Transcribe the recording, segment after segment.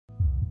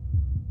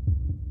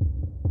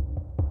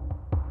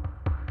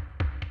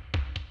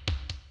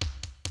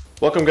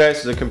Welcome guys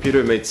to the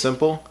Computer Made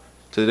Simple.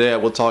 Today I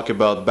will talk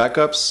about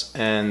backups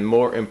and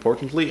more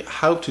importantly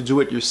how to do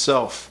it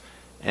yourself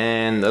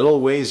and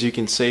little ways you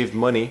can save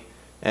money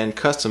and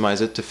customize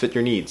it to fit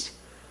your needs.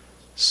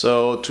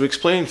 So to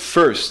explain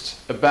first,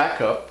 a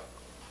backup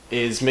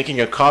is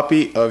making a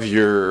copy of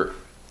your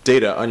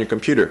data on your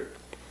computer.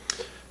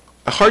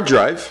 A hard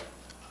drive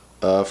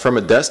from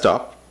a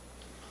desktop,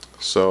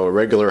 so a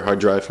regular hard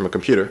drive from a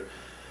computer,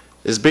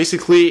 is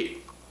basically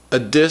a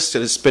disk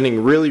that is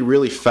spinning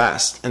really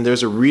fast, and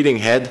there's a reading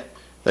head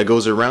that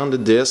goes around the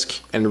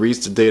disk and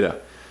reads the data.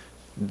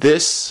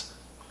 This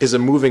is a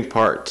moving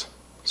part,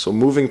 so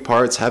moving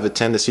parts have a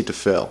tendency to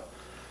fail.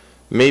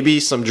 Maybe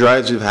some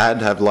drives you've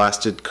had have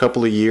lasted a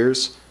couple of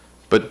years,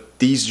 but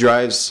these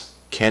drives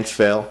can't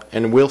fail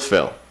and will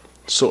fail.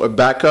 So a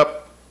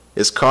backup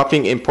is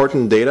copying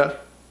important data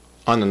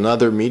on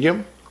another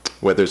medium,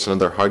 whether it's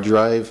another hard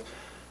drive,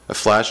 a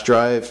flash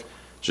drive,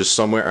 just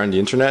somewhere on the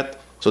internet,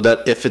 so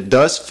that if it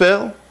does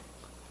fail,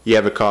 you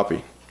have a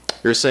copy.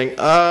 You're saying,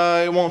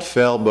 it won't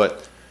fail,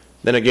 but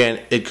then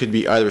again, it could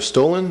be either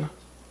stolen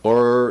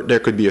or there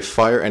could be a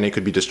fire and it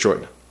could be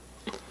destroyed.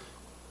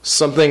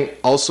 Something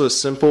also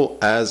as simple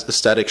as a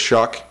static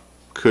shock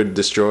could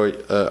destroy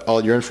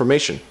all your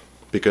information,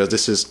 because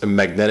this is a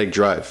magnetic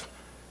drive,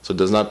 so it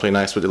does not play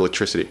nice with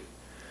electricity.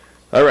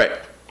 Alright,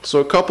 so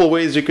a couple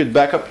ways you could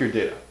back up your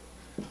data.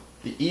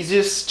 The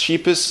easiest,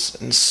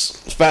 cheapest, and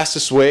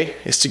fastest way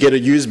is to get a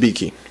USB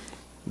key.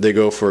 They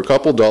go for a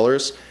couple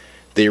dollars.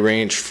 They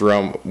range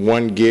from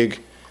 1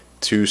 gig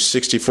to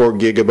 64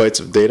 gigabytes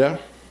of data.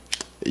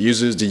 It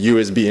uses the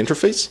USB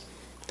interface.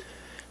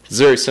 It's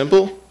very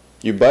simple.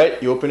 You buy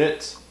it, you open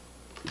it,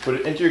 you put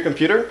it into your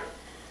computer,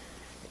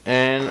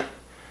 and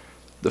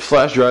the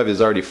flash drive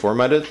is already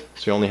formatted,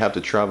 so you only have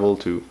to travel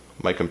to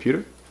my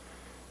computer,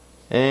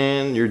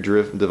 and your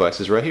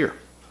device is right here.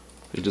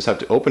 You just have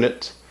to open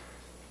it.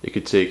 You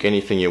could take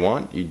anything you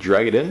want, you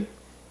drag it in,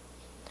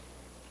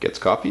 gets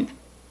copied.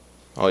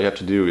 All you have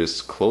to do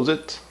is close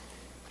it,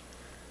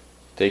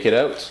 take it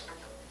out,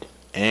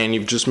 and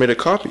you've just made a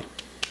copy.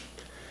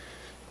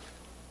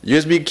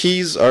 USB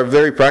keys are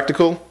very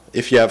practical.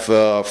 If you have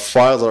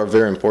files that are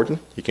very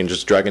important, you can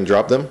just drag and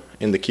drop them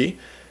in the key.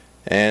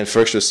 And for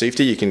extra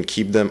safety, you can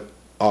keep them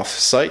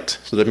off-site.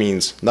 So that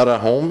means not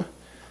at home.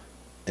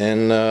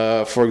 And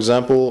for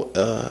example,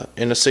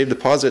 in a safe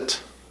deposit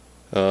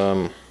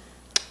in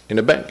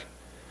a bank.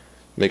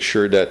 Make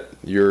sure that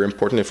your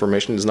important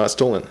information is not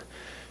stolen.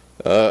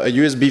 A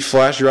USB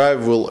flash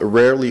drive will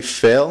rarely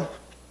fail,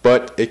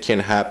 but it can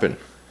happen.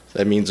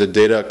 That means the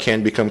data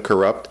can become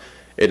corrupt.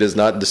 It is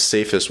not the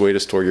safest way to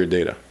store your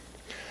data.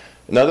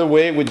 Another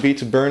way would be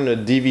to burn a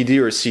DVD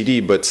or a CD,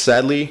 but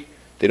sadly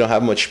they don't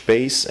have much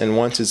space, and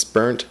once it's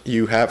burnt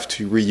you have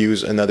to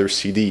reuse another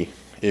CD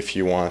if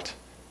you want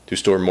to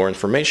store more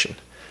information.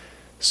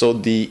 So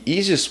the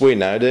easiest way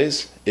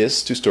nowadays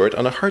is to store it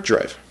on a hard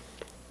drive.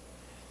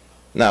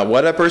 Now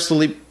what I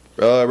personally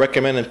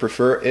recommend and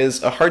prefer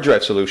is a hard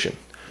drive solution.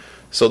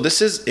 So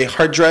this is a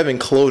hard drive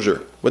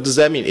enclosure. What does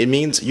that mean? It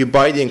means you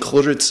buy the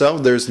enclosure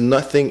itself, there's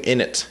nothing in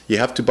it. You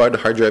have to buy the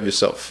hard drive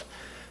yourself.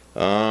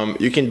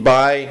 You can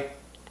buy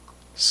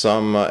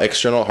some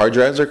external hard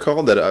drives, they're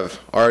called, that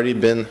have already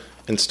been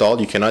installed.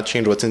 You cannot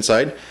change what's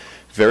inside.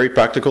 Very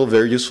practical,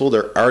 very useful.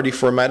 They're already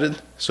formatted,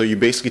 so you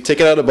basically take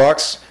it out of the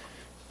box,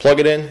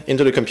 plug it in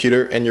into the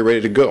computer, and you're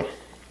ready to go.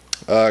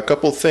 A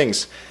couple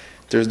things.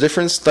 There's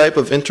different type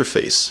of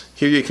interface.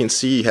 Here you can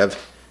see you have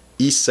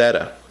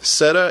eSATA.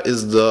 SATA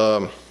is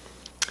the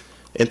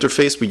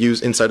interface we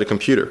use inside the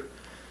computer.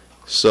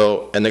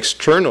 So an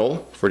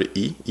external, for the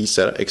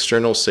eSATA,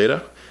 external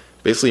SATA,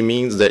 basically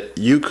means that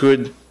you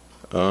could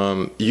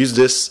use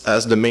this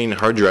as the main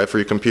hard drive for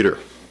your computer.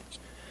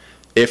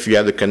 If you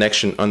have the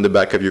connection on the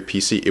back of your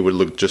PC, it would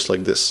look just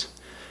like this.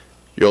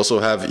 You also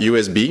have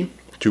USB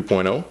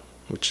 2.0,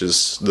 which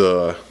is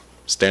the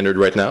standard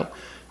right now.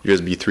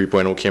 USB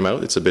 3.0 came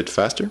out, it's a bit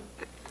faster.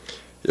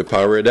 The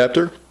power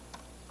adapter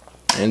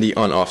and the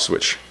on-off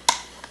switch.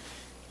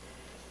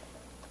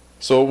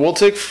 So we'll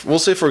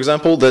say for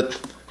example that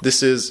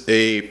this is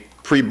a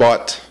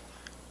pre-bought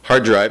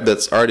hard drive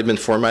that's already been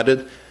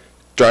formatted.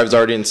 Drive's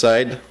already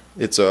inside.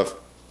 It's a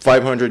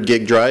 500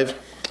 gig drive.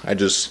 I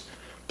just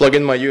plug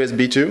in my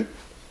USB 2.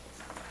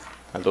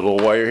 A little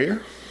wire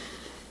here.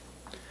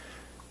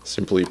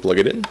 Simply plug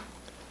it in.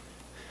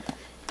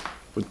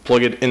 Would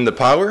plug it in the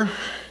power.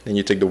 Then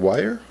you take the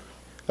wire.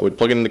 I would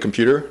plug it in the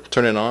computer,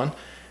 turn it on,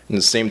 and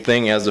the same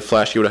thing as the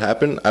flash key would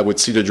happen. I would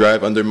see the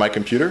drive under my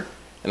computer,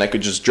 and I could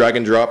just drag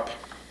and drop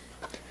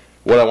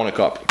what I want to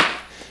copy.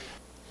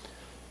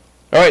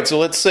 Alright, so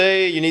let's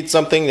say you need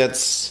something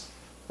that's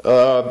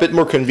a bit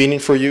more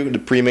convenient for you. The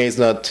pre-made is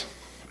not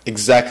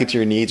exactly to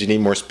your needs. You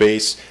need more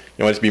space.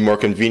 You want it to be more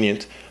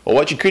convenient. Well,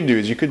 what you could do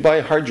is you could buy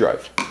a hard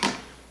drive.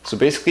 So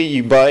basically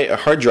you buy a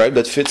hard drive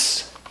that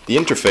fits the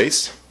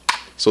interface.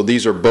 So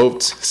these are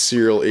both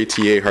serial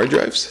ATA hard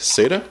drives,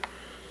 SATA.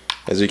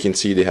 As you can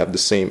see, they have the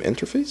same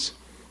interface.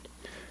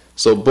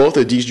 So both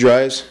of these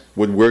drives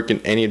would work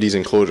in any of these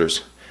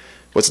enclosures.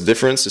 What's the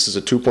difference? This is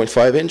a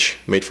 2.5 inch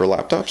made for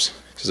laptops.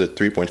 This is a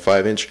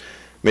 3.5 inch,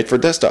 made for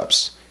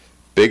desktops.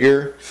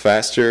 Bigger,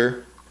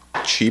 faster,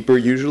 cheaper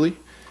usually,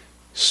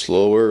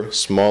 slower,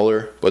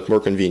 smaller, but more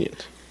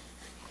convenient.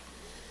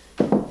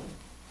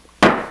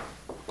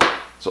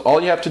 So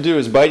all you have to do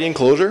is buy the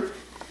enclosure.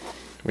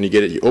 When you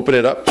get it, you open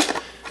it up.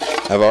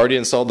 I've already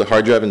installed the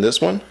hard drive in this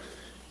one.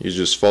 You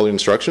just follow the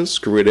instructions,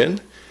 screw it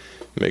in,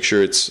 make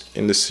sure it's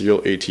in the serial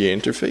ATA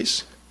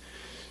interface.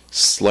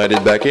 Slide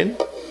it back in.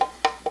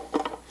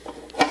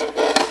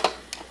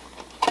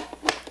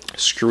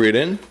 Screw it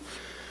in.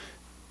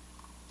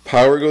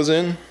 Power goes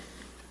in.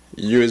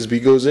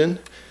 USB goes in.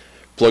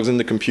 Plugs in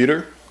the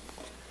computer.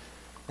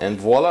 And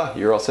voila,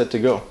 you're all set to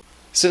go.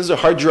 Since the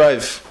hard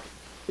drive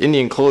in the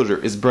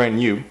enclosure is brand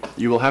new,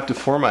 you will have to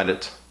format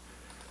it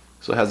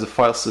so it has a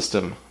file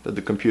system that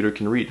the computer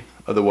can read.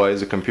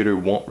 Otherwise, the computer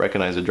won't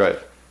recognize the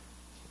drive.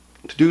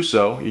 To do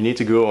so, you need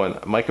to go on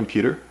My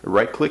Computer,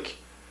 right click,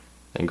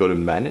 and go to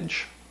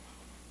Manage.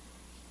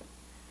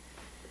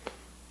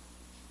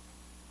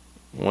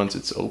 Once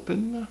it's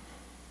open,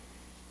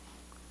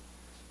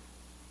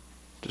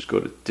 just go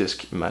to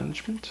Disk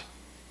Management.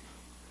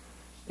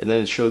 And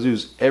then it shows you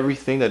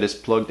everything that is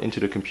plugged into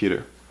the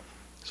computer.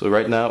 So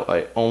right now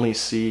I only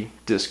see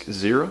disk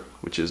 0,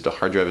 which is the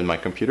hard drive in my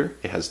computer.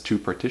 It has 2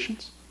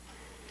 partitions.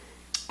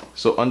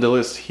 So on the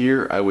list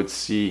here I would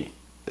see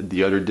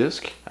the other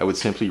disk. I would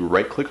simply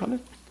right click on it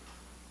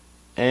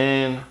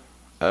and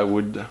I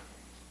would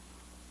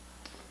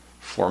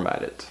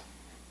format it.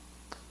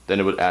 Then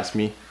it would ask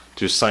me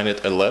to assign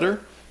it a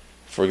letter.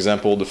 For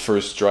example, the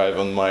first drive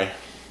on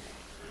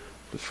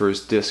the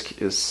first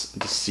disk is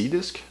the C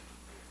disk,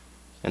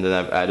 and then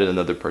I've added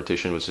another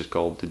partition which is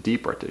called the D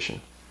partition.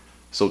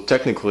 So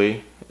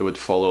technically it would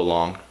follow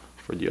along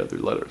for the other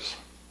letters.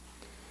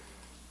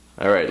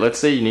 Alright, let's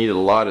say you need a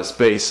lot of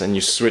space and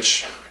you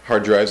switch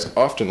hard drives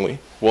oftenly.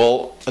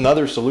 Well,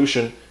 another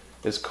solution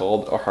is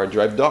called a hard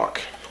drive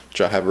dock, which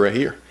I have right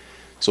here.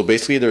 So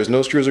basically there's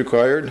no screws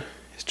required,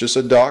 it's just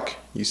a dock.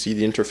 You see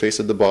the interface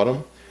at the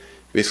bottom.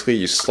 Basically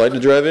you slide the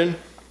drive in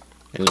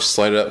and you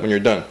slide it up when you're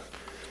done.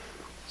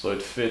 So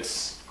it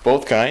fits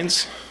both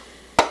kinds.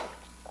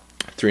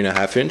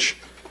 3.5 inch.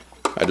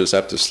 I just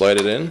have to slide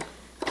it in.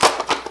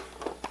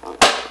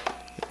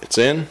 It's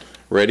in,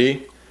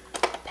 ready,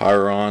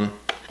 power on,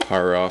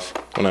 power off.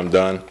 When I'm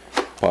done,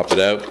 pop it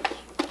out,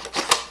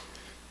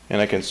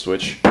 and I can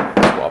switch,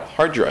 swap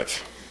hard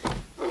drive.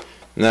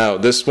 Now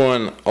this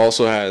one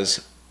also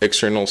has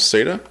external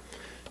SATA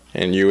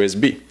and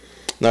USB.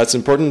 Now it's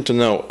important to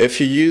know, if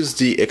you use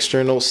the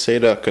external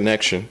SATA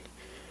connection,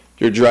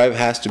 your drive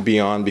has to be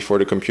on before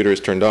the computer is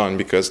turned on,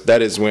 because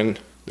that is when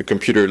the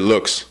computer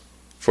looks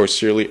for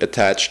serially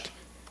attached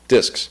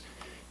disks.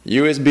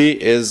 USB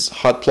is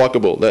hot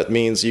pluggable. That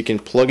means you can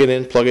plug it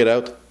in, plug it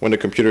out. When the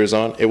computer is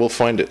on, it will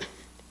find it.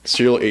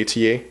 Serial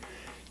ATA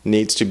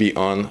needs to be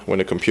on when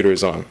the computer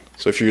is on.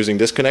 So if you're using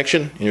this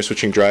connection and you're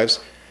switching drives,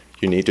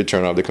 you need to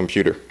turn off the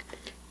computer.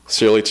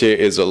 Serial ATA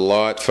is a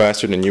lot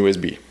faster than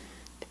USB,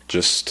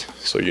 just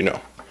so you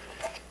know.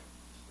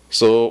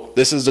 So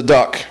this is the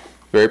dock.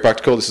 Very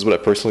practical. This is what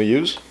I personally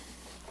use.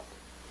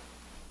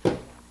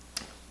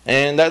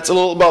 And that's a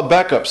little about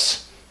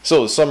backups.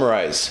 So to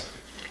summarize,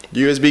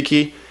 USB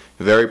key,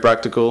 very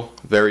practical,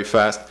 very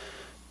fast,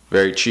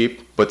 very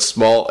cheap, but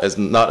small, as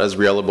not as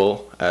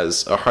reliable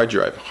as a hard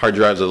drive. Hard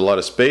drives have a lot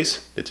of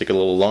space, they take a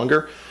little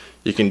longer.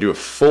 You can do a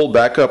full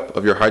backup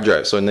of your hard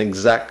drive, so an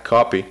exact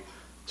copy.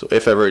 So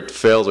if ever it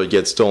fails or it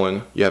gets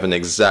stolen, you have an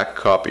exact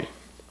copy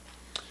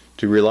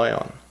to rely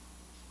on.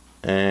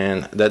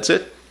 And that's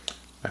it.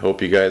 I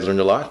hope you guys learned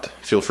a lot.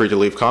 Feel free to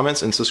leave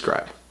comments and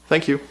subscribe.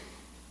 Thank you.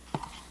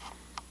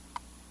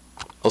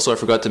 Also, I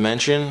forgot to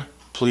mention,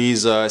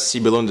 please see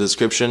below in the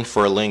description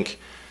for a link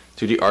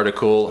to the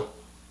article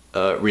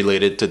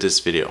related to this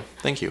video.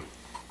 Thank you.